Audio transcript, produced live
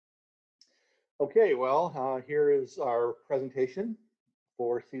Okay, well, here is our presentation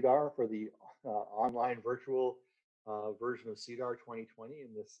for CEDAR for the online virtual version of CEDAR 2020 in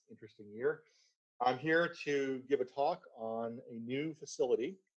this interesting year. I'm here to give a talk on a new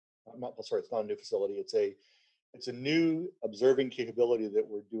facility. Sorry, it's not a new facility. It's a new observing capability that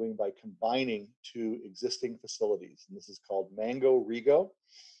we're doing by combining two existing facilities. And this is called MANGO-REGO,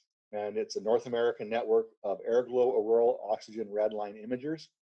 and it's a North American network of Airglow, Auroral, oxygen, redline imagers.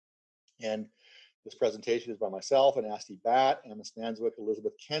 And this presentation is by myself and Asti Batt, Emma Spanswick,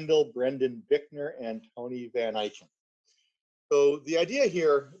 Elizabeth Kendall, Brendan Bickner, and Tony Van Eycken. So the idea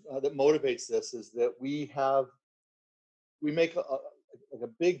here that motivates this is that we make a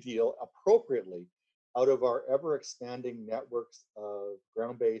big deal appropriately out of our ever-expanding networks of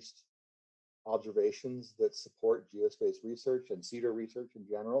ground-based observations that support geospace research and CEDAR research in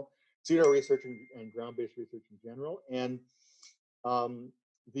general, CEDAR research and ground-based research in general. And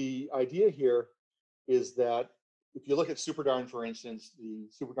the idea here is that if you look at SuperDarn, for instance, the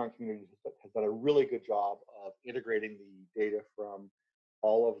SuperDarn community has done a really good job of integrating the data from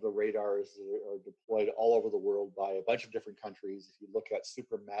all of the radars that are deployed all over the world by a bunch of different countries. If you look at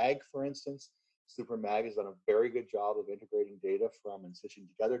SuperMag, for instance, SuperMag has done a very good job of integrating data from and stitching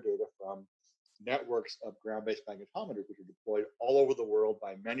together data from networks of ground-based magnetometers, which are deployed all over the world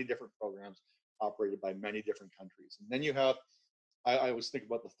by many different programs operated by many different countries. And then you have, I always think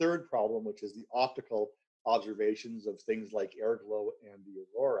about the third problem, which is the optical observations of things like Airglow and the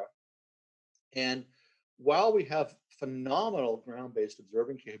Aurora. And while we have phenomenal ground-based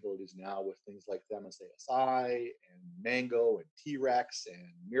observing capabilities now with things like Themis ASI and Mango and T-Rex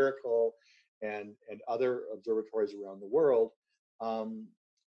and Miracle and other observatories around the world,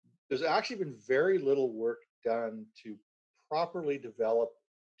 there's actually been very little work done to properly develop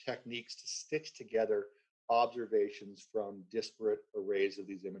techniques to stitch together observations from disparate arrays of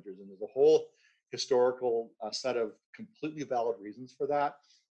these images. And there's a whole historical set of completely valid reasons for that.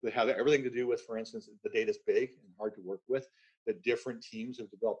 They have everything to do with, for instance, the data's big and hard to work with, that different teams have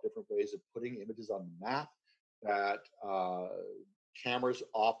developed different ways of putting images on the map, that cameras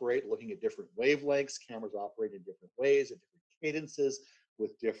operate looking at different wavelengths, cameras operate in different ways, at different cadences,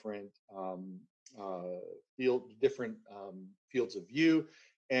 with different fields of view,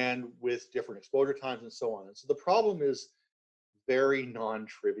 and with different exposure times and so on. And so the problem is very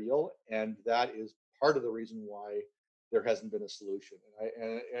non-trivial, and that is part of the reason why there hasn't been a solution.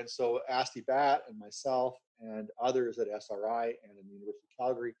 And so Asti Batt and myself and others at SRI and in the University of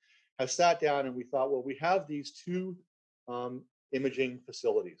Calgary have sat down and we thought, well, we have these two imaging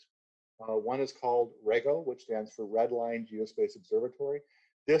facilities. One is called REGO, which stands for Redline Geospace Observatory.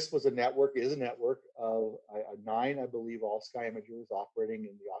 This is a network of 9, I believe, all-sky imagers operating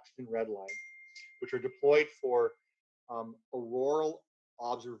in the oxygen redline, which are deployed for auroral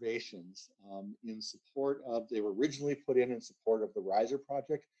observations in support of, they were originally put in support of the RISER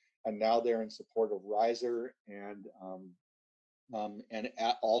project, and now they're in support of RISER and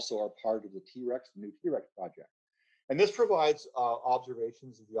also are part of the new T-Rex project. And this provides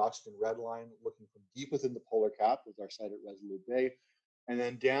observations of the oxygen redline looking from deep within the polar cap with our site at Resolute Bay, and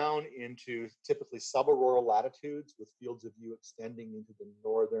then down into typically subaraural latitudes with fields of view extending into the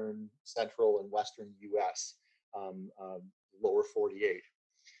northern, central, and western US, lower 48.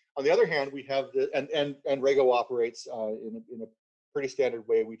 On the other hand, we have and REGO operates in a pretty standard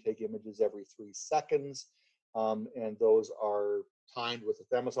way. We take images every 3 seconds, and those are timed with the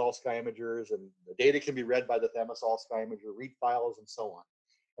Themis all-sky imagers, and the data can be read by the Themis all-sky imager read files and so on.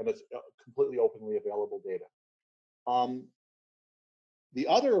 And it's completely openly available data. The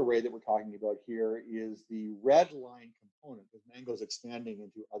other array that we're talking about here is the Redline component, because Mango is expanding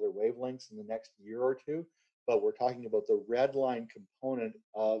into other wavelengths in the next year or two. But we're talking about the Redline component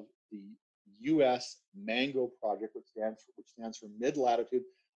of the US Mango project, which stands for Mid-Latitude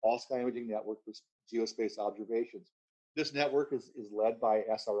All-Sky Imaging Network for Geospace Observations. This network is led by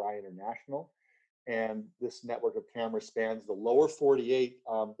SRI International, and this network of cameras spans the lower 48,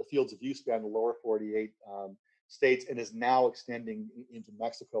 the fields of view span the lower 48 states, and is now extending into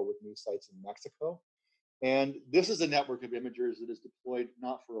Mexico with new sites in Mexico. And this is a network of imagers that is deployed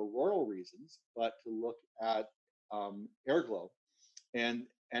not for auroral reasons, but to look at Airglow. And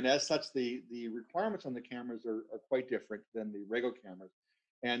as such, the requirements on the cameras are quite different than the REGO cameras.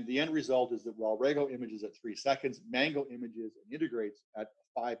 And the end result is that while REGO images at 3 seconds, Mango images and integrates at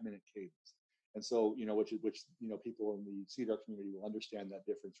a 5-minute cadence. And so, which people in the CEDAR community will understand that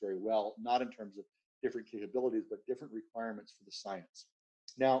difference very well, not in terms of different capabilities, but different requirements for the science.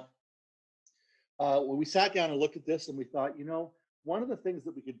 Now, when we sat down and looked at this, and we thought, one of the things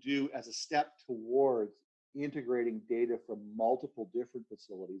that we could do as a step towards integrating data from multiple different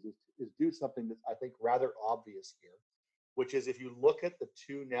facilities is do something that's, I think, rather obvious here, which is if you look at the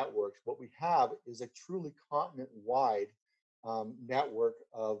two networks, what we have is a truly continent-wide network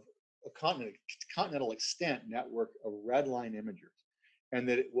of a continental extent network of redline imagers. And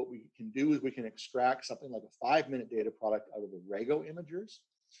that what we can do is we can extract something like a 5-minute data product out of the REGO imagers,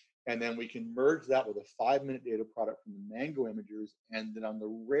 and then we can merge that with a 5-minute data product from the MANGO imagers. And then on the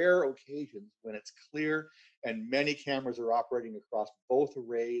rare occasions when it's clear and many cameras are operating across both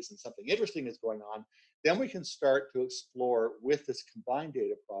arrays and something interesting is going on, then we can start to explore with this combined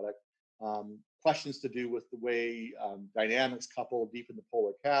data product questions to do with the way dynamics couple deep in the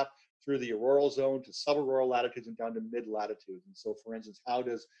polar cap through the auroral zone to subaurora latitudes and down to mid latitudes. And so, for instance, how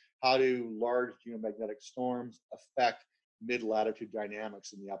do large geomagnetic storms affect mid-latitude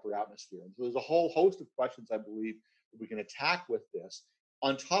dynamics in the upper atmosphere? And so there's a whole host of questions, I believe, that we can attack with this.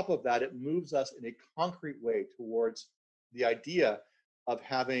 On top of that, it moves us in a concrete way towards the idea of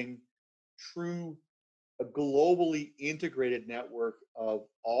having a globally integrated network of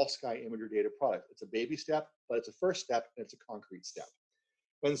all sky imager data products. It's a baby step, but it's a first step, and it's a concrete step.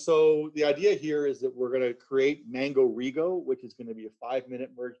 And so the idea here is that we're going to create MANGO-REGO, which is going to be a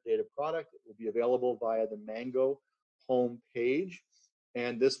 5-minute merged data product. It will be available via the MANGO home page.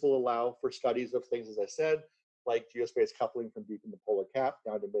 And this will allow for studies of things, as I said, like geospace coupling from deep in the polar cap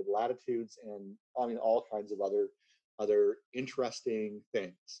down to mid latitudes, and I mean all kinds of other interesting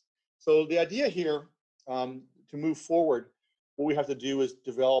things. So the idea here, to move forward, what we have to do is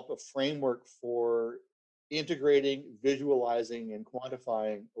develop a framework for integrating, visualizing, and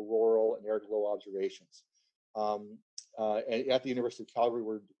quantifying auroral and airglow observations. At the University of Calgary,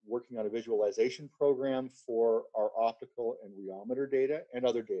 we're working on a visualization program for our optical and rheometer data and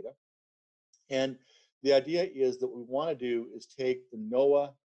other data. And the idea is that what we want to do is take the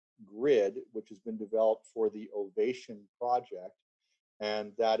NOAA grid, which has been developed for the Ovation project,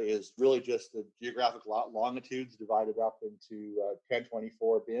 and that is really just the geographic longitudes divided up into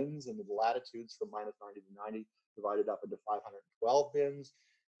 1024 bins, and the latitudes from -90 to 90 divided up into 512 bins.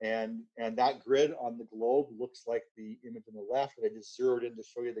 And that grid on the globe looks like the image on the left. And I just zeroed in to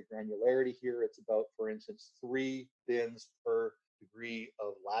show you the granularity here. It's about, for instance, 3 bins per degree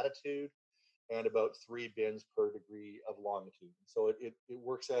of latitude and about 3 bins per degree of longitude. So it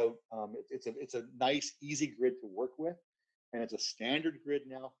works out. It's a nice, easy grid to work with. And it's a standard grid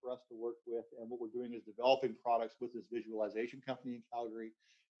now for us to work with. And what we're doing is developing products with this visualization company in Calgary.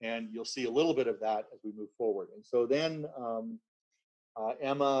 And you'll see a little bit of that as we move forward. And so then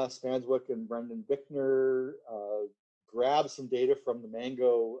Emma Spanswick and Brendan Bickner grabbed some data from the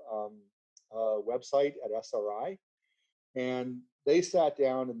MANGO website at SRI. And they sat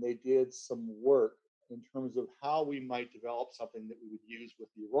down and they did some work in terms of how we might develop something that we would use with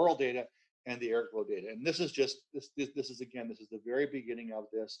the auroral data and the Airglow data. And this is just this is the very beginning of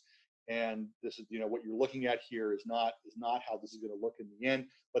this. And this is, what you're looking at here is not how this is going to look in the end,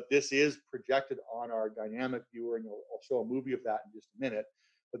 but this is projected on our dynamic viewer, and I'll show a movie of that in just a minute.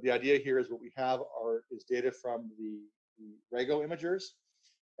 But the idea here is what we have is data from the REGO imagers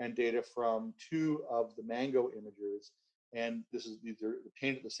and data from 2 of the MANGO imagers. And these are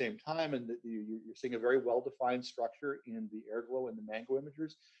obtained at the same time, and you're seeing a very well-defined structure in the Airglow and the MANGO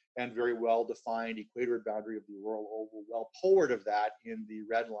imagers, and very well-defined equator boundary of the auroral oval, well polared of that in the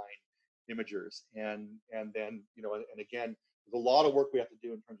Redline imagers. And then, and again, there's a lot of work we have to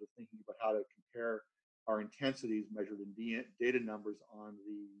do in terms of thinking about how to compare our intensities measured in data numbers on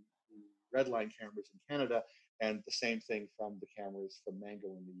the Redline cameras in Canada, and the same thing from the cameras from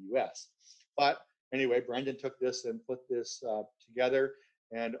MANGO in the US. But anyway, Brendan took this and put this together,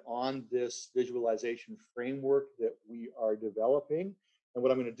 and on this visualization framework that we are developing. And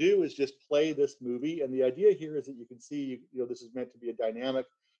what I'm going to do is just play this movie. And the idea here is that you can see, this is meant to be a dynamic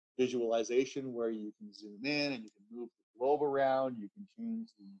visualization where you can zoom in and you can move the globe around. You can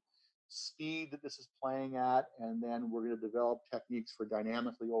change the speed that this is playing at, and then we're going to develop techniques for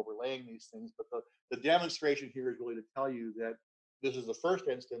dynamically overlaying these things. But the demonstration here is really to tell you that this is the first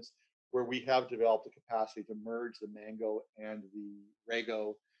instance where we have developed the capacity to merge the MANGO and the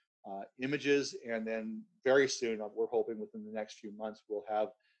REGO images. And then very soon, we're hoping within the next few months, we'll have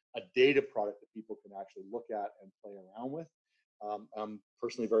a data product that people can actually look at and play around with. I'm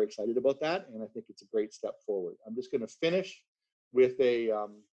personally very excited about that, and I think it's a great step forward. I'm just going to finish with a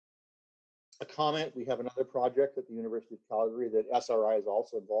comment. We have another project at the University of Calgary that SRI is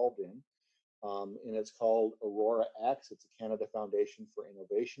also involved in. And it's called Aurora X. It's a Canada Foundation for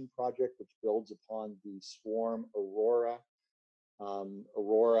Innovation project, which builds upon the Swarm Aurora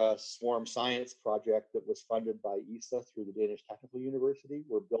Swarm Science project that was funded by ESA through the Danish Technical University.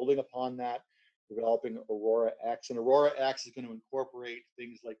 We're building upon that. developing Aurora X. And Aurora X is going to incorporate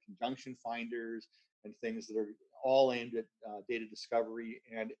things like conjunction finders and things that are all aimed at data discovery,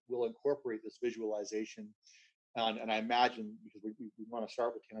 and will incorporate this visualization. And I imagine, because we want to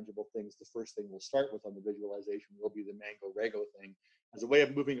start with tangible things, the first thing we'll start with on the visualization will be the MANGO-REGO thing as a way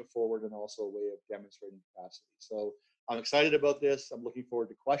of moving it forward, and also a way of demonstrating capacity. So I'm excited about this. I'm looking forward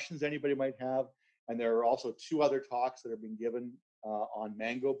to questions anybody might have. And there are also 2 other talks that are being given on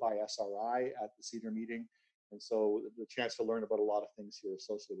Mango by SRI at the CEDAR meeting. And so the chance to learn about a lot of things here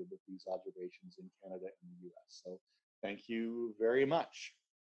associated with these observations in Canada and the US. So thank you very much.